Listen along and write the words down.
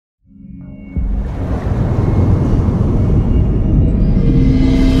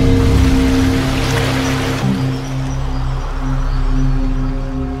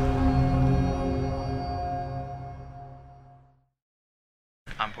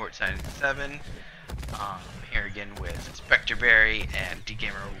Port 97. Here again with Spectre Berry and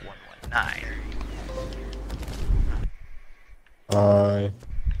DGamer119.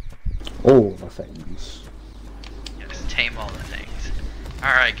 All the things. Yes, tame all the things.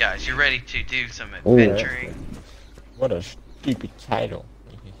 Alright guys, you ready to do some adventuring? What a stupid title.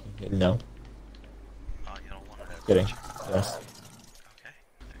 No. Oh, you don't want to Kidding. Yes. Okay,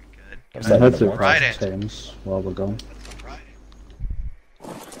 very good. I'm I sorry, hope to no. Right pass in. Tames while we're gone. I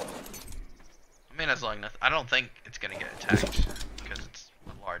mean, as long as I don't think it's gonna get attacked because it's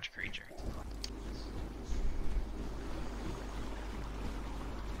a large creature.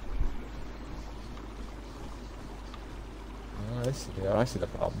 Oh, I see the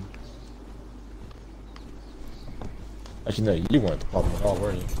problem. Actually, no, you weren't the problem at all,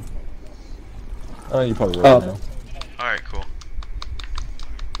 were you? Oh, you probably were. Now. Alright, cool.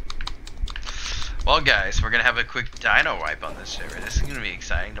 Well, guys, we're gonna have a quick dino wipe on this server. This is gonna be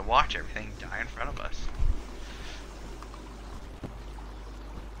exciting to watch everything die in front of us.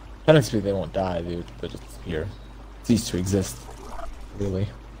 Technically, they won't die, dude. They're just here. Cease to exist. Really.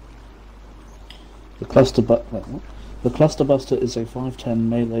 The cluster The Cluster Buster is a 510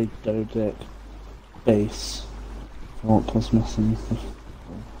 melee dodec base. What cost missing?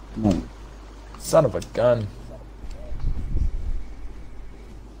 No. Son of a gun.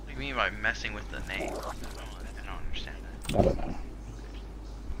 What do you mean by messing with the name? I don't understand that. I don't know.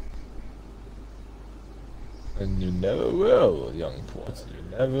 And you never will, young ports.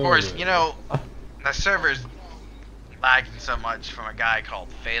 You never Of course, will. you know, the server's lagging so much from a guy called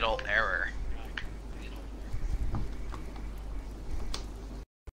Fatal Error.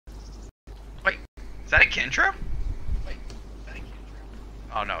 Wait, is that a Kintro?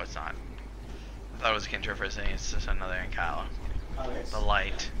 Oh no, it's not. I thought it was a Kintro for a second. It's just another Ankala. The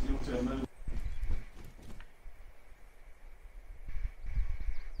light.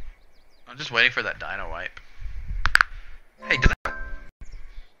 I'm just waiting for that dino wipe. Hey,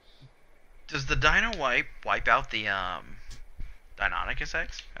 does the dino wipe out the Deinonychus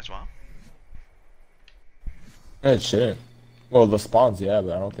eggs as well? It shouldn't. Well, the spawns, yeah,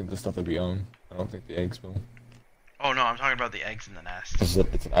 but I don't think the stuff that we own. I don't think the eggs will. Oh no, I'm talking about the eggs in the nest. It's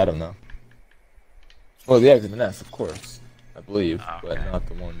an item now. Well, the eggs in the nest, of course. I believe, but Okay. not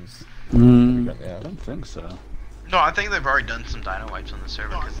the ones I we currently have. don't think so. No, I think they've already done some dino wipes on the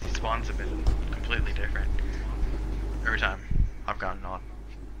server because these spawns have been completely different every time I've gotten on.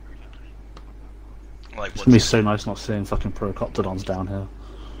 Like, It's gonna be so nice not seeing fucking Procoptodons down here.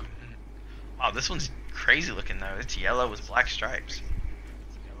 Wow, this one's crazy looking though. It's yellow with black stripes.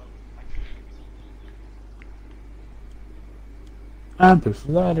 And poof.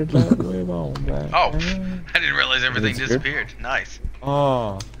 Oh, I didn't realize everything disappeared. Nice.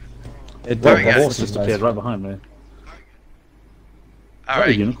 Oh. It There did. we The go. horse Horse just appeared right behind me. Is that a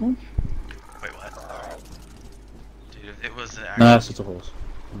Alright. unicorn? Wait, what? Dude, if it was an actual... No, it's just a horse.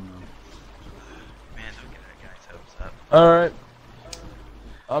 Man, don't get that guy's hopes up. Alright.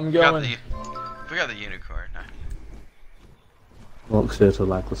 I'm We got going. we got the unicorn. No. Walks here to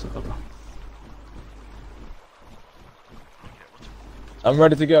lag the server. I'm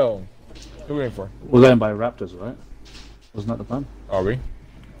ready to go. What are we waiting for? We're going by raptors, right? Wasn't that the plan? Are we?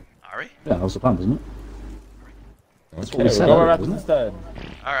 Are we? Yeah, that was the plan, wasn't it? Okay, what we we're said going earlier, raptors wasn't it? instead.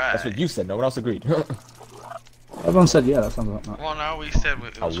 Alright. That's what you said. No one else agreed. Everyone said yeah, that sounds like that. Well, no, we said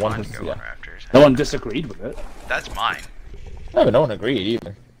it I was wanted fine to to- go on yeah. Raptors. No one disagreed with it. That's mine. No, but no one agreed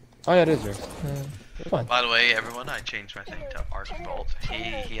either. Oh yeah, it is yours. It's fine. By the way, everyone, I changed my thing to Arc Bolt.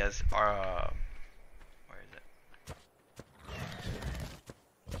 He has where is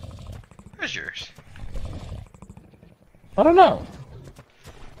it? Where's yours? I don't know.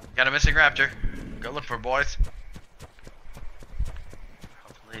 Got a missing raptor. Go look for it, boys.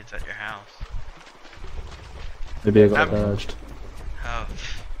 Hopefully it's at your house. Maybe I got I'm- urged. Oh,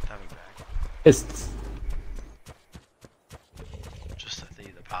 that'd be bad. It's Just to see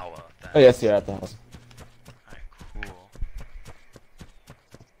the power of that. Oh yes, you're at the house. Alright, cool.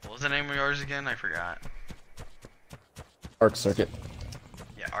 What was the name of yours again? I forgot. Arc Circuit.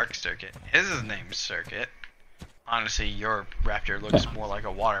 Yeah, Arc Circuit. His is named Circuit. Honestly, your raptor looks more like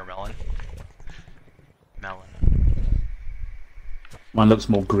a watermelon. Melon. mine looks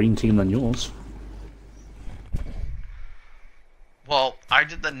more green team than yours. Well, I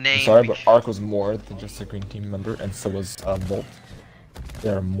did the name. I'm sorry, but Arc was more than just a green team member, and so was Bolt. They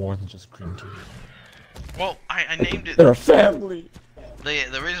are more than just green team. Well, I named it. They're a family.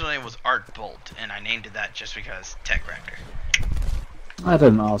 The original name was Arc Bolt, and I named it that just because Tech Raptor. I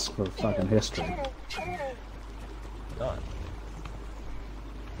didn't ask for fucking history. God.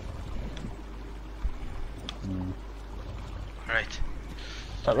 Alright.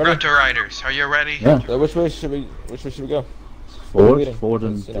 Road to Riders, are you ready? Yeah. So which way should we go? Forward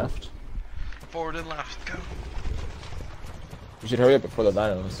and You know. left. Forward and left, go. We should hurry up before the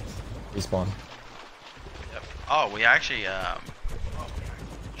dinos respawn. Yep. Oh, we actually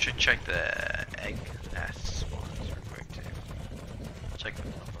should check the egg nest spawns real quick too. Check the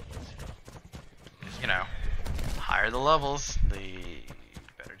levels. 'Cause, you know, higher the levels, the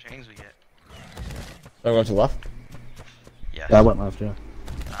better chains we get. I'm going to the left. Yes. Yeah, I went left, yeah.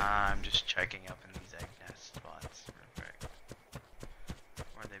 I'm just checking up in these egg nest spots real quick.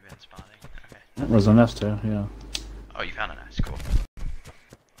 Where they've been spawning. Okay. There's a nest here, yeah. Oh, you found a nest. Cool.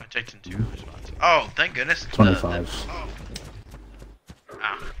 I checked in 2 other spots. Oh, thank goodness. 25.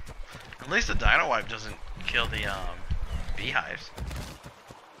 Ah. At least the dino wipe doesn't kill the beehives.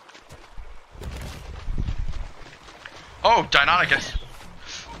 Oh, Deinonychus!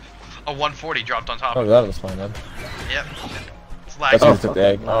 A 140 dropped on top. Oh, that was fine then. Yep. It's That's lagging. who took the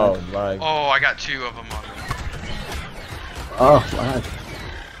egg. Oh, lag. Oh, I got 2 of them on me. Oh, lag.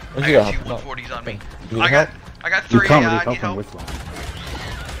 Where'd I you got go? 2 140s on me. You need I got You 3. can't I really need help him help. with lag.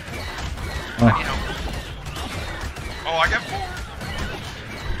 I need help. Oh, I got 4.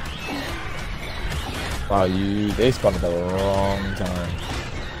 Wow, they spawned at the wrong time.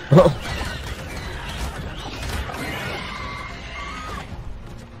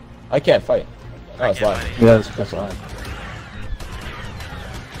 I can't fight. Oh, it's can't live. fight. Yeah, that's lag.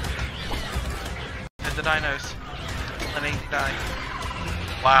 Hit the dinos. Let me die.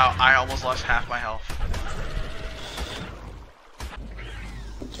 Wow, I almost lost half my health.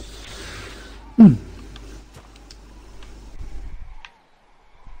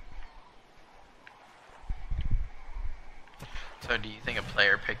 So do you think a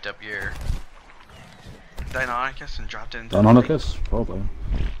player picked up your Deinonychus and dropped it into the Deinonychus? Probably.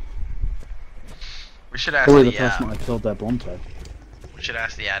 We should ask Probably the the person that killed their bomb tag. we should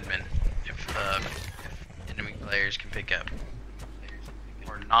ask the admin if enemy players can pick up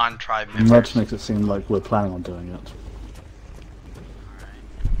or non-tribe members. That just makes it seem like we're planning on doing it. Alright.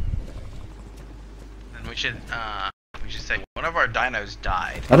 Then we should say one of our dinos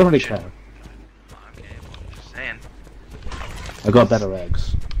died. I don't really We should- care. Okay, well, I'm just saying. I got better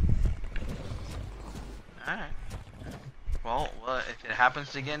eggs. Alright. Well, if it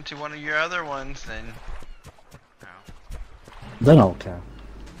happens to get into one of your other ones, then no. Then I'll care.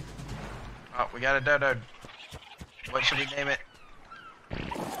 Oh, we got a dodo. What should we name it?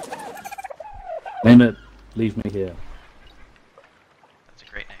 Name it, leave me here. That's a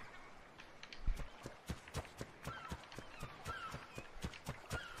great name.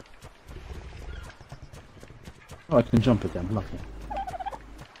 Oh, I can jump again, lucky.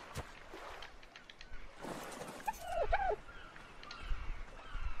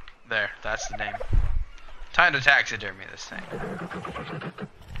 There, that's the name. Time to taxidermy this thing.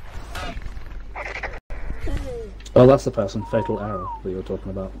 Oh, that's the person, Fatal Arrow, that you were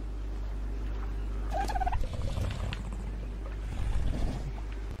talking about.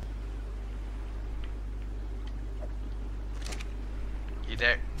 You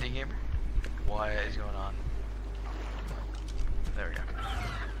there, D-Gamer? What is going on? There we go.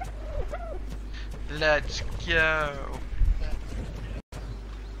 Let's go!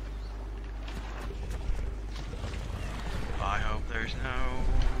 I hope there's no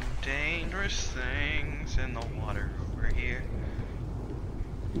dangerous things in the water over here.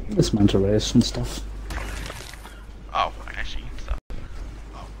 It's manta rays and stuff. Oh, I can actually eat stuff.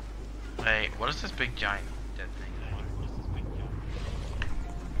 Oh. Hey, what is this big giant dead thing?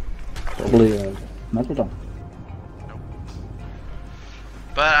 Probably a megalodon. Nope.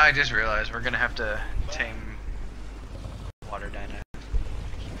 But I just realized we're gonna have to tame water dino.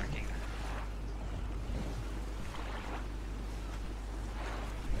 Keep forgetting that.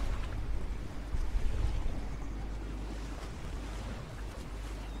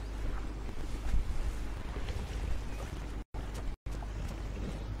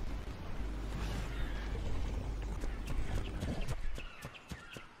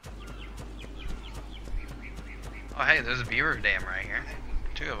 Oh hey, there's a beaver dam right here.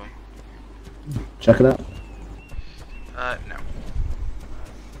 2 of them. Check it out. No.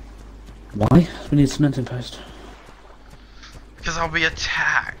 Why? We need cementing paste. Because I'll be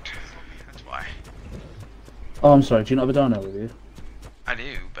attacked. That's why. Oh, I'm sorry, do you not have a dino with you? I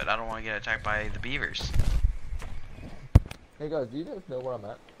do, but I don't want to get attacked by the beavers. Hey guys, do you guys know where I'm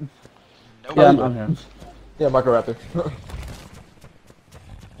at? Nope. Yeah, I'm here. Yeah, Microraptor.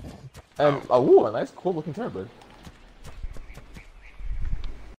 And ooh, a nice, cool looking turret bird.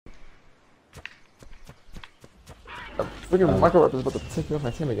 A freaking Microraptor's about to take me off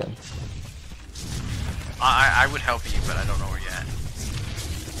my team again. I would help you, but I don't know where you're at.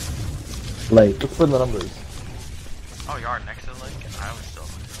 Lake. Look for the numbers. Oh, you are next to the lake? I was still.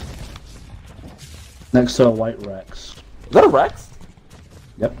 Next to a white Rex. Is that a Rex?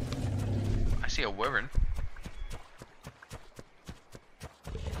 Yep. I see a wyvern.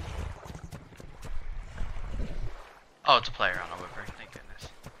 Oh, it's a player on a wyvern. Thank goodness.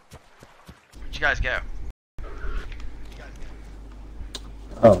 Where'd you guys go?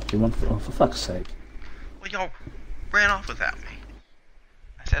 Oh, do you want? Oh, for fuck's sake! Well, y'all ran off without me.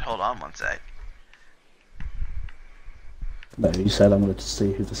 I said, hold on one sec. No, you said I wanted to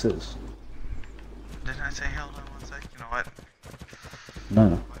see who this is. Didn't I say hold on one sec? You know what?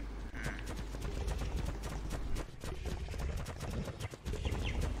 No.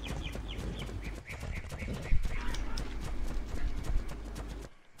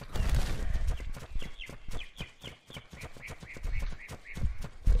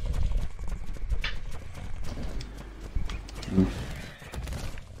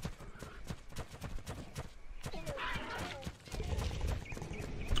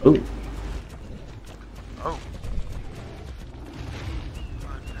 Ooh. Oh.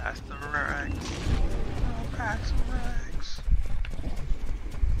 That's the Rex. Oh, packs of Rex.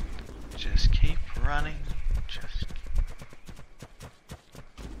 Just keep running. Just keep.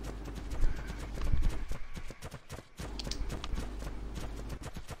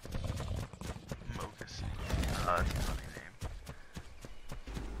 Moccasin. Oh, that's a funny name.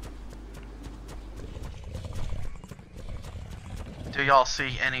 Do y'all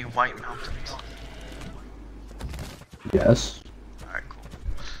see any white mountains? Yes. Alright, cool.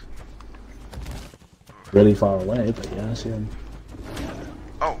 Really far away, but yeah, I see him.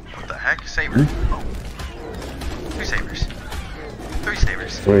 Oh, what the heck? Saber. Oh. 2 sabers. 3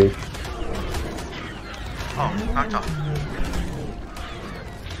 sabers. 3. Oh, knocked off.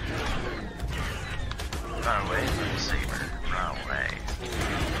 Run away from the saber. Run away.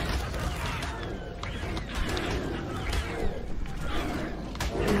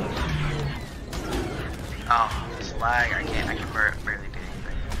 Oh, this lag. I can barely do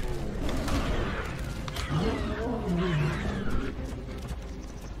anything.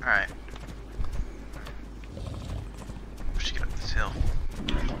 Alright. We should get up this hill.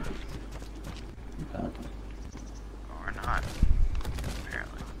 Or not.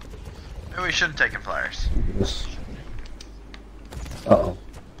 Apparently. Maybe we shouldn't take flyers. This. Uh-oh.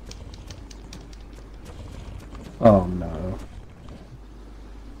 Oh no.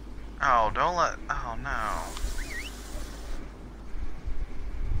 Oh, don't let. Oh no.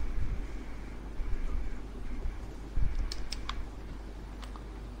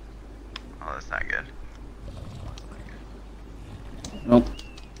 Oh, that's not good. Nope.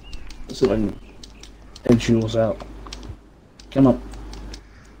 Let's see if I can edge yours out. Come on. Of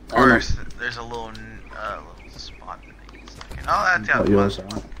course, there's a little spot that makes it. Oh, that's the Got other yours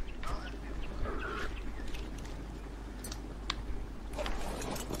one. out.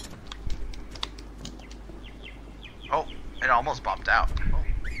 Oh, it almost popped out.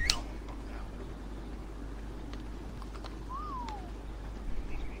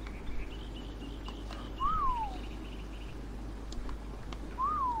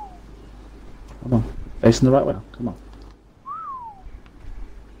 Come on. Facing the right way. Come on.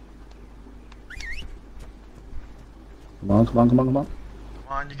 Come on, come on, come on, come on. Come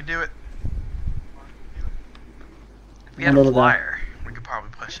on, you can do it. If we Come had on, a little guy. flyer, we could probably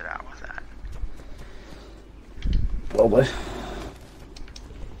push it out with that. Probably.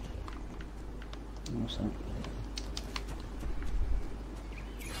 What's that?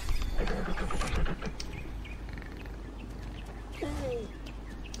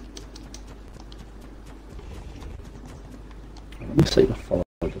 Let me see the follow.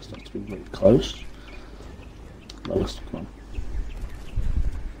 It doesn't have to be really close. Lowest, come on.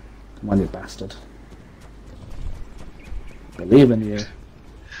 Come on, you bastard. Believe in you.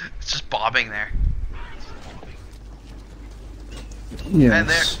 It's just bobbing there. Yes. And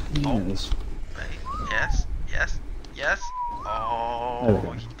there. Oh. Yes. Yes, yes, yes. There we go.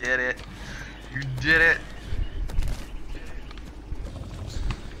 Oh, you did it. You did it.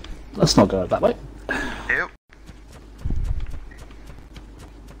 Let's not go that way. Nope.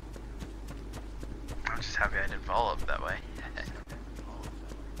 I'm just happy I didn't follow up that way.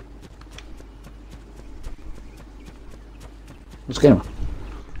 What's going on?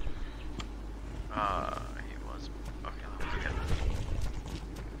 He was. Okay, let me get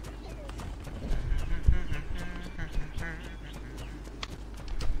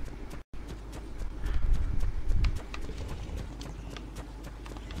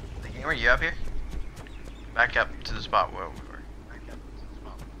The gamer, you up here? Back up to the spot where we were.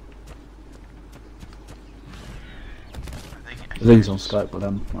 I think he's on Skype with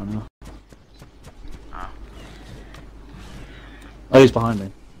them right now. Oh, he's behind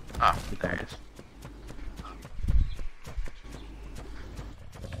me. Oh, there he is.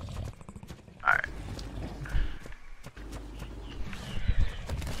 Alright.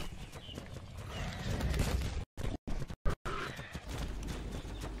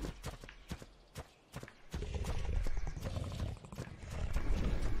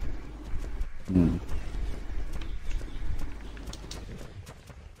 Hmm.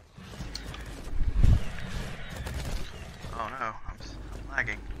 Oh no, I'm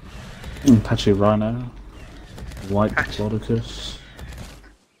lagging. Patchy Rhino. White Diplodocus.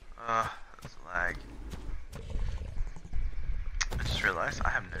 That's lag. I just realized I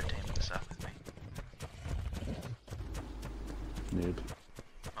have no Tame stuff with me. Noob.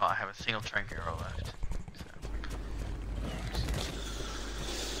 Oh, I have a single trinket arrow left.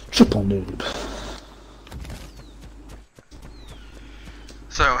 Triple noob.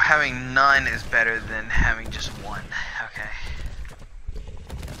 So having none is better than having just one. Okay.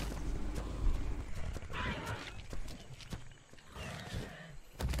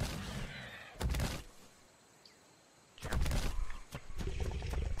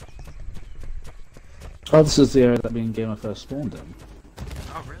 Oh, this is the area that me and Gamer first spawned in.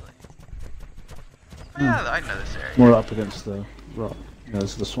 Oh really? Oh, yeah, I know this area. More up against the rock. No,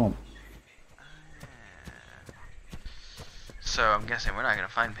 this is the swamp. So I'm guessing we're not gonna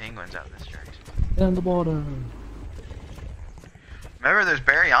find penguins out this direction. In the water. Remember, there's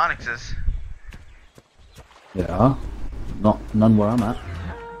baryonyxes. Yeah. None where I'm at.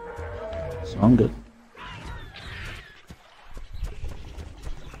 So I'm good.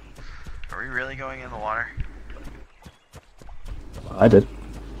 Are we really going in the water? I did.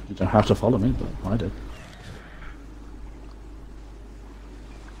 You don't have to follow me, but I did.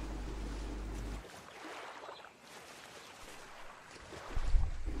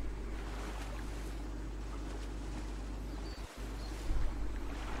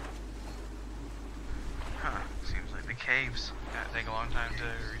 Huh. Seems like the caves gotta take a long time to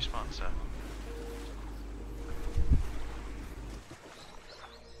respawn stuff.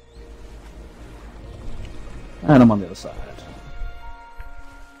 And I'm on the other side.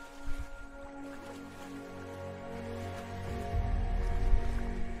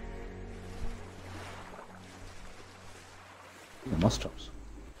 The mushrooms.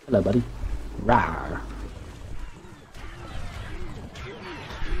 Hello, buddy. Rawr.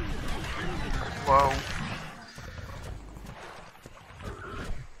 Whoa.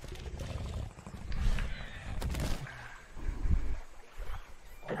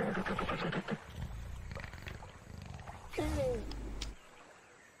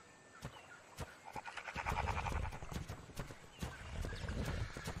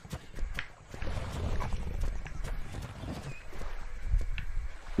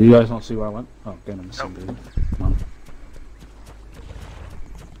 You guys not see where I went? Oh, again, I'm missing Nope. Come on.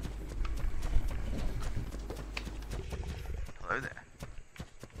 Hello there.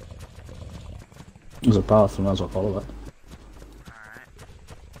 There's a path, I might as well follow it. Alright.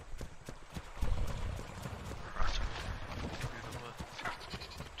 Cross through the woods.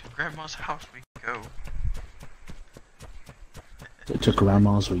 To Grandma's house we go. To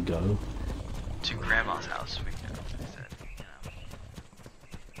Grandma's we go. To Grandma's house we go. I said,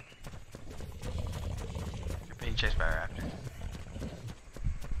 You're being chased by a raptor.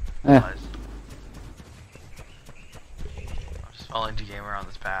 Eh, Was. I'm just following Gamer on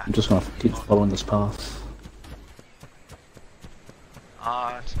this path. I'm just gonna keep following this path.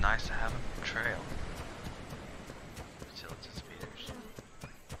 Ah, it's nice to have a trail. Facilities speeders.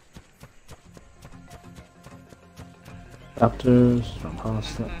 Raptors, run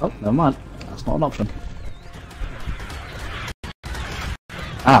past that. Oh, never mind. That's not an option.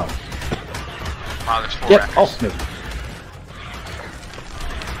 Ow. Ah, there's 4 Get raptors. off me!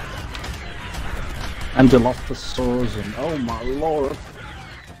 And Dilophosaurs and oh my lord.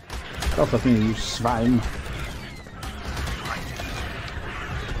 Get off of me, you swine.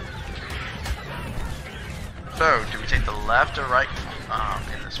 So, do we take the left or right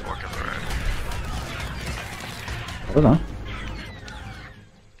in this fork of the road? I don't know.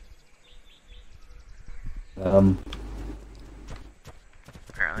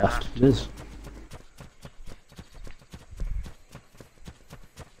 Apparently Left not. it is.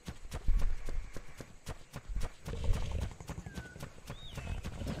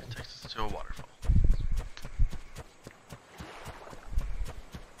 It takes us to a waterfall.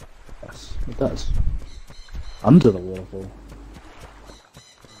 Yes, it does. Under the waterfall.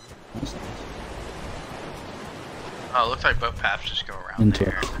 That's nice. Oh, it looks like both paths just go around Into a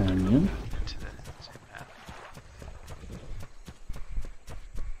there. canyon. Into the same path.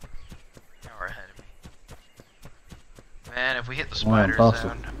 Now we're ahead of me. Man, if we hit the I am spider faster.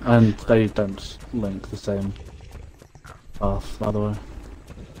 zone... And they don't link the same path, by the way.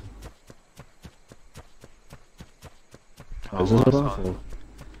 Oh, Is this a well, path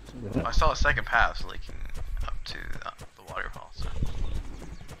or? I saw a second path leaking up to the waterfall, so...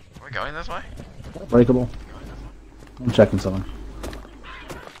 Are we going this way? Breakable. I'm checking something.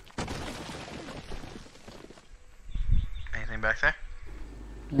 Anything back there?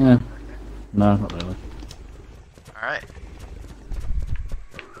 Yeah. No, not really. Alright.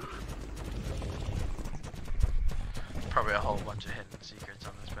 Probably a whole bunch of hidden secrets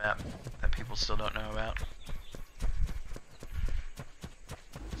on this map that people still don't know about.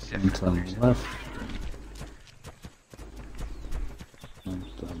 And turn left. And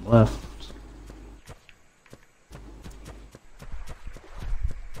turn left.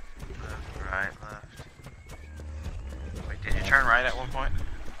 Left, right, left. Wait, did you turn right at one point?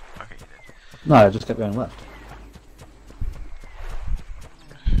 Okay, you did. No, I just kept going left.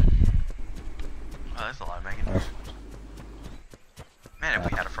 Oh, there's a lot of Megan. Left. Man, if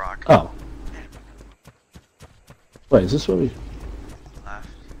we had a frog. Oh. Wait, is this where we... Left.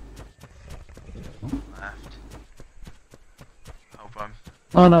 Left. Hope I'm...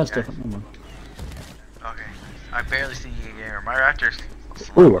 Oh no, it's Okay. different. Never mind. Okay. I barely see you gamer. My raptor's...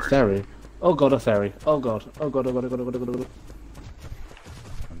 Ooh, a ferry. Oh god, a ferry. Oh god. Oh god, oh god, oh god, oh god, oh god, oh god.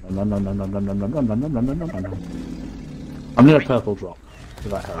 No. I'm near a purple drop, if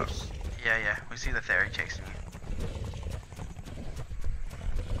that helps. Yeah, we see the ferry chasing you.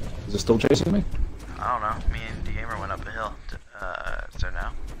 Is it still chasing me? I don't know. Me and the gamer went up a hill. So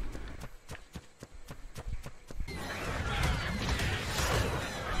now.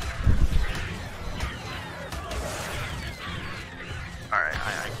 Alright,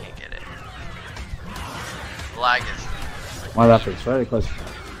 I can't get it. Lag is... My raptor is very close.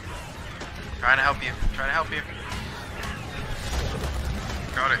 Trying to help you. Trying to help you.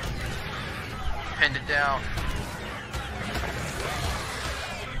 Got it. Pinned it down.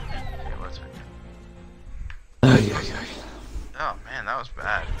 Okay, what's it? Oh man, that was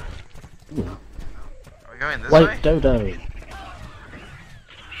bad. Ooh. Are we going this White way? dodo.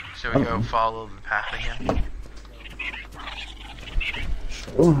 Should we go follow the path again?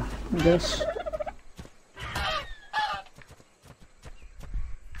 Sure, I guess.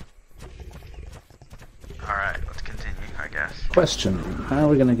 Alright, let's continue, I guess. Question, how are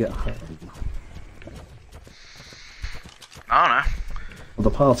we gonna get home? I don't know. Well,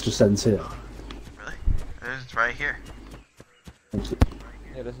 the path just ends here. Really? It's right here.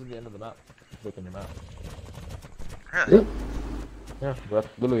 Yeah, this is the end of the map. Look on your map. Really? Yep. Yeah, we're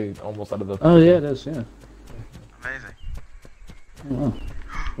literally almost out of the... Oh yeah, it is, yeah. Amazing. Oh, wow.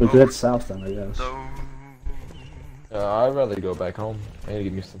 We could head south then, I guess. So... I'd rather go back home. I need to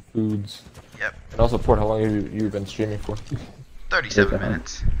get me some foods. Yep. And also, Port, how long have you been streaming for? 37 Okay.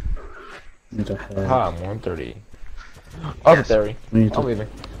 minutes. We need to head. Ah, I'm 130. Oh, Yes. the theory. We need I'm to, leaving.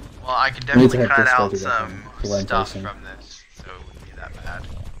 Well, I could We need to definitely head cut this way out to get some to where I'm stuff facing. from this, so it wouldn't be that bad.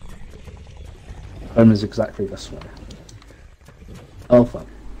 home is exactly this way. Oh fuck.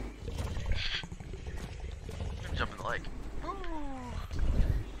 Jump in the lake.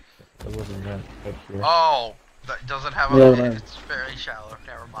 That wasn't meant. Oh, that doesn't have a Yeah, pit. right. It's very shallow.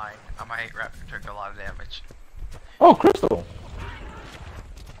 Never mind. My hate raptor took a lot of damage. Oh, crystal!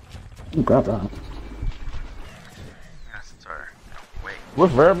 Ooh, grab that. Yes, it's our... Wait.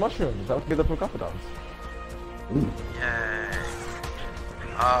 With rare mushrooms. That would be the crocodons. Ooh. Yay.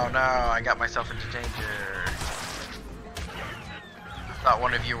 Oh no, I got myself into danger. I thought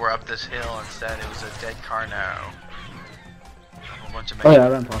one of you were up this hill. Instead, it was a dead Carno. A whole bunch of Oh yeah, I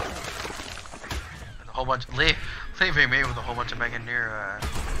ran past. a whole bunch... Leaving me with a whole bunch of Mega near,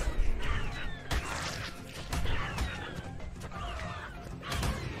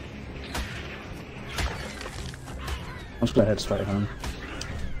 I'm just gonna head straight home.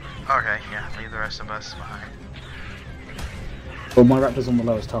 Okay, yeah, leave the rest of us behind. Well, my raptor's on the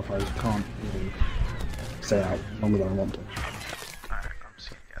lowest top, I can't really stay out longer than I want to. Alright, I'm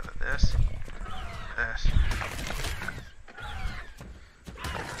just gonna gather this. This.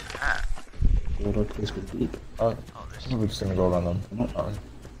 That. Water, please be deep. Oh, Oh, there's... we're just gonna go around them.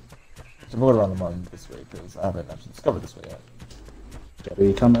 So we'll go around the mountain this way, because I haven't actually discovered this way yet.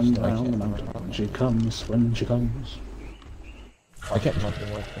 Debbie coming I down can't the mountain. remember. When she comes, when she comes. I can't jump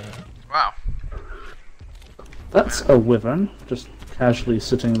anymore. Wow. That's a wyvern, just casually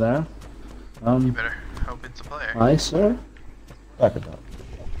sitting there. You better hope it's a player. Hi, sir. Back it up.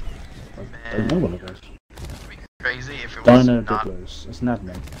 I don't know what it is. It'd be crazy if it was Dino not... Dibblers. It's an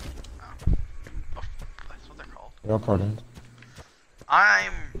admin. Oh, that's what they're called. You're pardoned.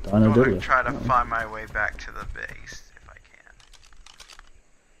 I'm Dino going to Diddler. try to Oh. find my way back to the base, if I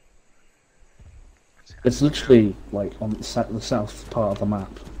It's literally like on the south part of the map.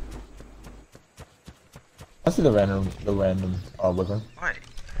 I see the random wyvern. Wait.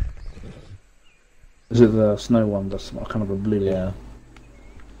 Is it the snow one that's kind of a blue? Yeah.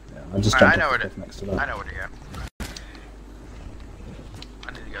 Yeah, I just Alright, jumped I know off where the cliff next to that. I know where to go.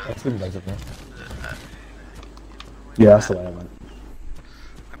 I need to go. That's good, okay. Yeah, that's the way I went.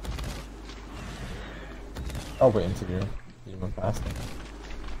 Oh wait, into here. You went past it.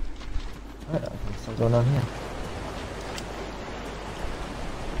 Alright, I can still go down here.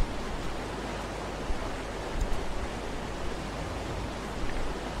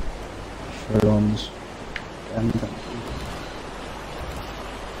 Sherons. And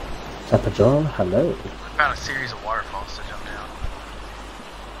Tapajar, hello. I found a series of waterfalls to jump down.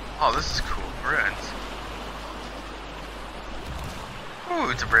 Oh, this is cool. Ruins. Ooh,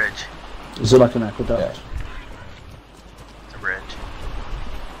 it's a bridge. Is it like an aqueduct? Yeah. It's a bridge.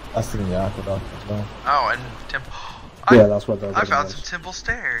 I see the aqueduct as well. Oh, and temple. Yeah, that's what the I found was. some temple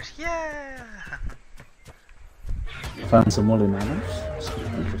stairs. Yeah. Found some woolly mammoths.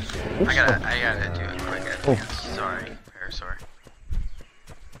 I gotta do a quick edit. Sorry, Parasaur.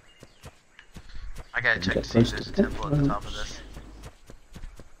 I gotta check to see if there's a temple at the top of this.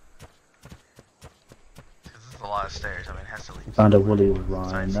 Because this is a lot of stairs. I mean, it has to lead. Found a woolly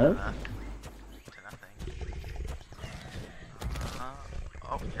Besides rhino. that, to nothing.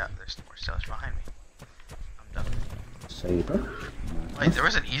 Oh yeah, there's more stairs behind me. I'm done. Saber. Wait, there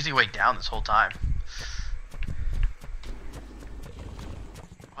was an easy way down this whole time.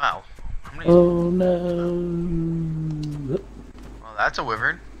 Wow. How many? Oh no. Well, that's a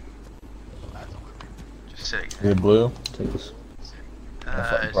wyvern. Just sitting Is there. it blue? Take this.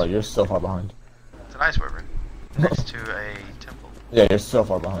 Bro, you're so far behind. It's a nice wyvern. Next to a temple. Yeah, you're so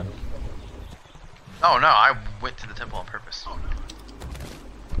far behind. Oh no, I went to the temple on purpose.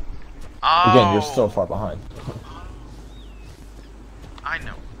 Oh. Again, you're so far behind. I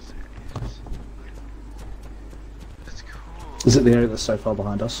know what this area is. It's cool. Is it the area that's so far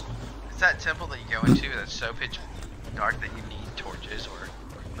behind us? It's that temple that you go into that's so pitch dark that you need torches or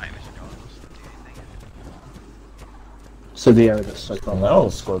night vision goggles to do anything. So the area that's so far That behind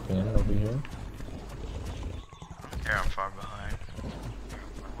was us. scorpion over here. I don't care, I'm far behind. I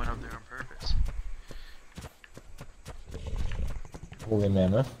went up there on purpose. Woolly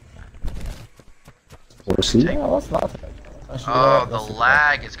mammoth. Or sea? No, that's not. Actually, Oh, that's the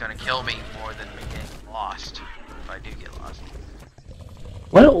lag is gonna kill me more than me getting lost. If I do get lost.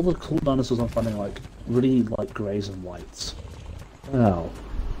 Why are all the cool dinosaurs I'm finding like really like greys and whites? Wow. I don't know,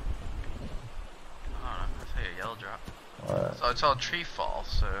 I see a yellow drop. Alright. So it's all tree fall,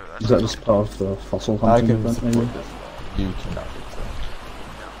 so that's Is that just part of the fossil I hunting can event maybe? support this. You cannot do so.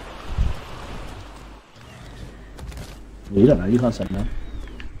 You don't know, you can't say no.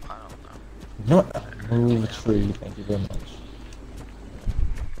 I don't know. You know what? Move a tree, thank you very much.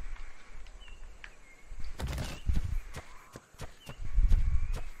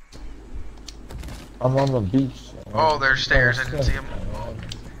 I'm on the beach. Oh, there's stairs, I didn't see them.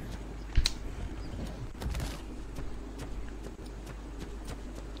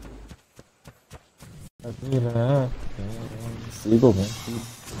 Seagull, man.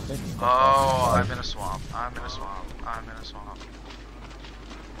 Oh, I'm in a swamp. I'm in a swamp. I'm in a swamp.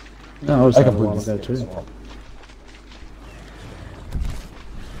 No, I was I there a can while believe ago this too. swamp.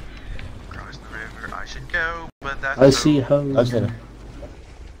 Across the river I should go, but that's I see so- home. I just need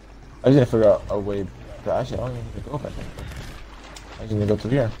to figure out a way. But actually, I don't even need to go back there. I just need to go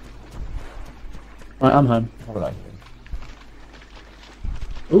through here. Right, I'm home. How about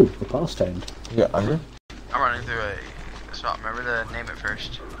Ooh, the pass tamed. you got under? I'm running through a swamp. Remember to name it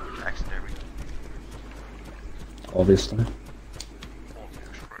first. Taxidermy. Obviously.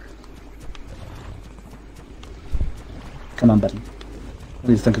 Come on, Betty. I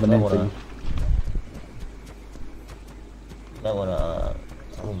need to think of a name for you. Might wanna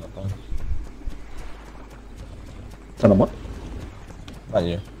tell them that thing. Tell them what? Not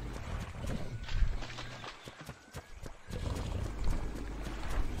you.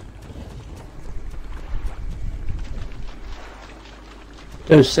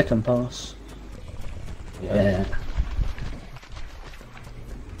 Go second pass. Yeah.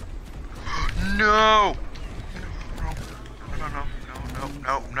 No!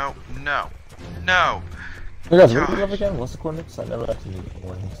 No! Hey guys, what do Gosh. we have again? What's the coordinates? I never actually knew the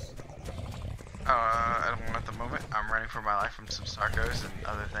coordinates. I don't know at the moment. I'm running for my life from some Sarcos and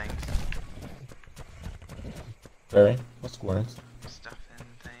other things. Barry, what's the coordinates? Stuff and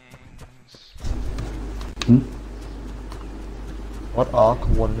things. Hmm? What are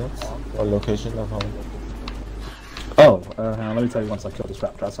coordinates or location of home? Oh, hang on, let me tell you once I kill this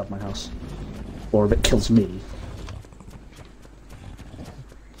raptor outside my house. or if it kills me.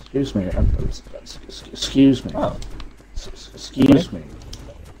 Excuse me. Excuse me. Oh. Excuse me.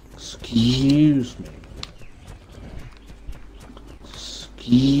 Excuse me.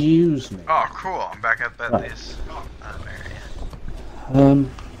 Excuse me. Oh, cool. I'm back up at Right. this area.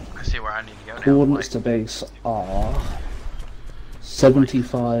 I see where I need to go now. Coordinates to base are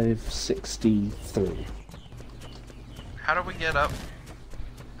 7563. How do we get up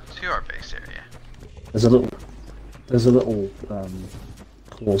to our base area? There's a little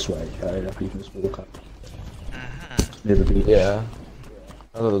causeway area you can just walk up near the beach. Yeah.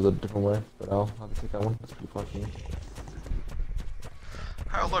 I know there's a different way, but I'll have to take that one. That's pretty far from me.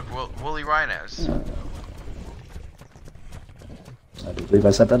 Oh, look, woolly rhinos. I do believe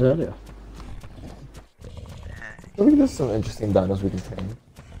I said that earlier. I think there's some interesting dinos we can tame.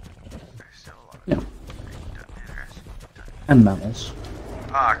 There's still a lot of Yeah. interesting. And mammals.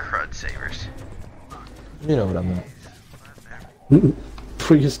 Ah, crud savers. You know what I mean.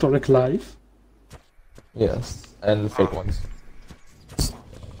 Prehistoric life. Yes. And fake ones.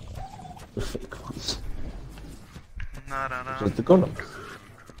 The fake ones. Just the golems.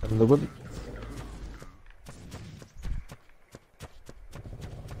 And the women.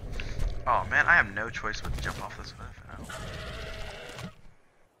 Oh man, I have no choice but to jump off this cliff. Oh.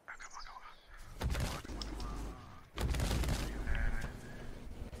 Oh, come on.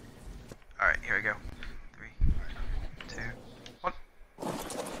 Alright, here we go. 3, 2, 1.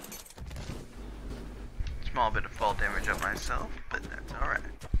 Small bit of fall damage on myself, but that's alright.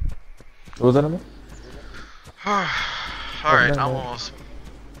 What was that number? Alright, no,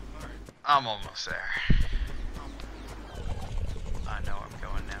 I'm no. almost there. I know I'm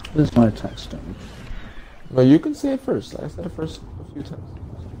going now. Where's my attack stone? No, you can say it first. I said it first a few times.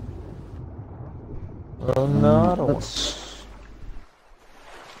 Oh no, I don't want to.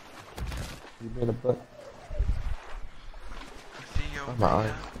 You made a butt. Oh, my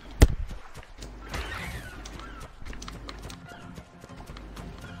eye.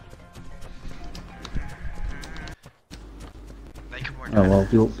 Oh well,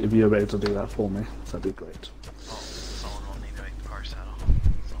 if you're able to do that for me, that'd be great. Oh, someone will need to make the car saddle.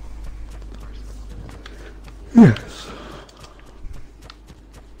 Yes.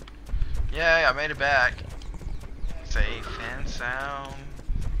 Yay, I made it back. Safe and sound.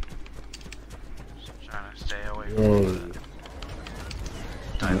 Just trying to stay away from the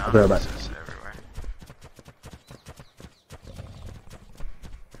I'll be right back. dinosaurs everywhere.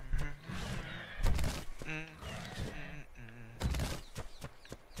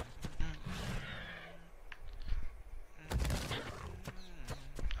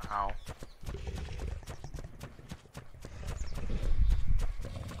 Ow.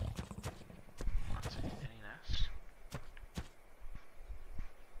 Not seeing any nests.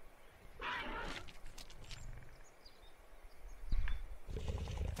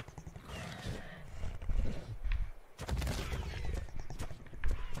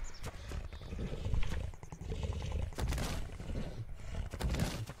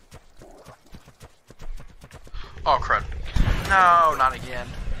 Oh crud. No, not again.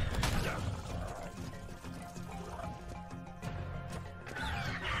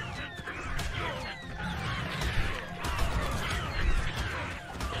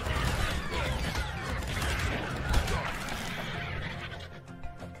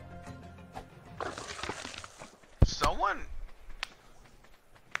 Someone?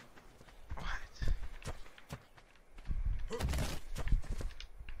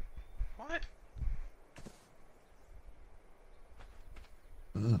 What?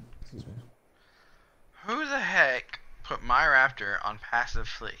 Excuse me. Who the heck put my raptor on passive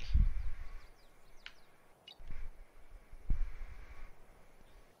flee?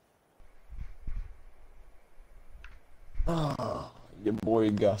 Oh, your boy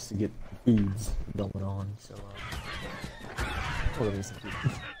Gus to get foods going on, so let me see.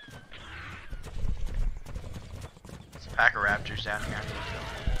 There's a pack of raptors down here.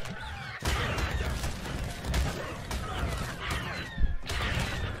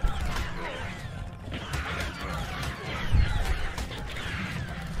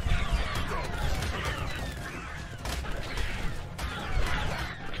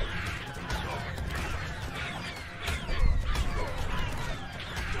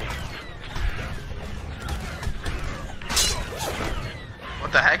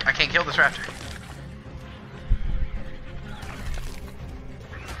 What the heck? I can't kill this raptor.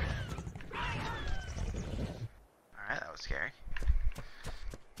 Alright, that was scary.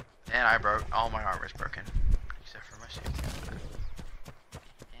 And I broke, all my armor's broken. Except for my shield.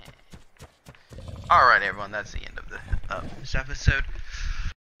 Yeah. Alright everyone, that's the end of this episode.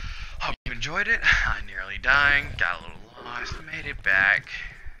 Hope you've enjoyed it. I nearly dying, got a little lost, made it back.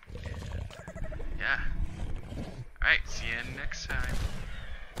 And, yeah. Alright, see you next time.